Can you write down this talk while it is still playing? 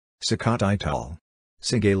Čikat Atoll.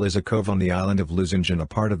 Sigale is a cove on the island of Lusange and a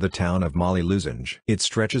part of the town of Mali Lusange. It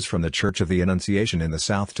stretches from the Church of the Annunciation in the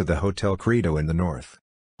south to the Hotel Credo in the north.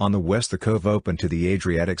 On the west the cove open to the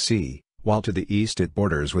Adriatic Sea, while to the east it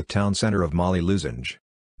borders with town centre of Mali Lusange.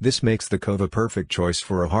 This makes the cove a perfect choice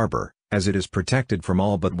for a harbour, as it is protected from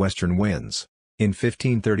all but western winds. In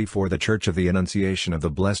 1534 the Church of the Annunciation of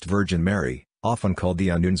the Blessed Virgin Mary, often called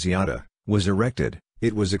the Annunziata, was erected.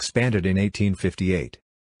 It was expanded in 1858.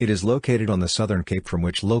 It is located on the southern cape from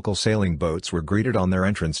which local sailing boats were greeted on their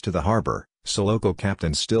entrance to the harbour, so local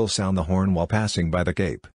captains still sound the horn while passing by the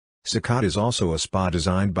cape. Čikat is also a spa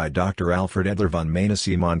designed by Dr. Alfred Edler von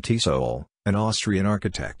Manissi Montesol, an Austrian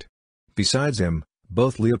architect. Besides him,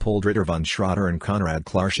 both Leopold Ritter von Schroeder and Konrad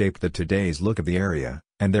Klar shaped the today's look of the area,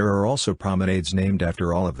 and there are also promenades named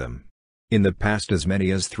after all of them. In the past as many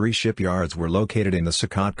as 3 shipyards were located in the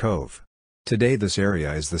Čikat Cove. Today this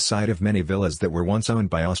area is the site of many villas that were once owned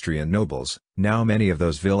by Austrian nobles. Now many of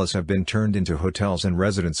those villas have been turned into hotels and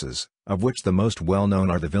residences, of which the most well-known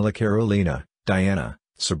are the Villa Carolina, Diana,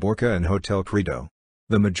 Saborca and Hotel Credo.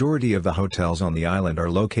 The majority of the hotels on the island are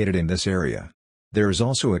located in this area. There is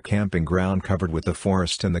also a camping ground covered with the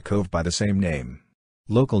forest and the cove by the same name.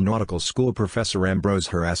 Local nautical school professor Ambrose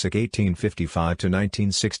Harasic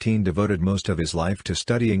 (1855–1916) devoted most of his life to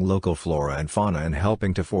studying local flora and fauna and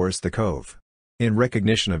helping to forest the cove. In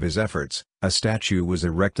recognition of his efforts, a statue was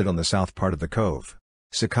erected on the south part of the cove.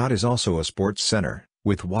 Čikat is also a sports center,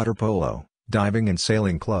 with water polo, diving and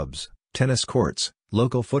sailing clubs, tennis courts,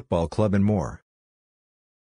 local football club and more.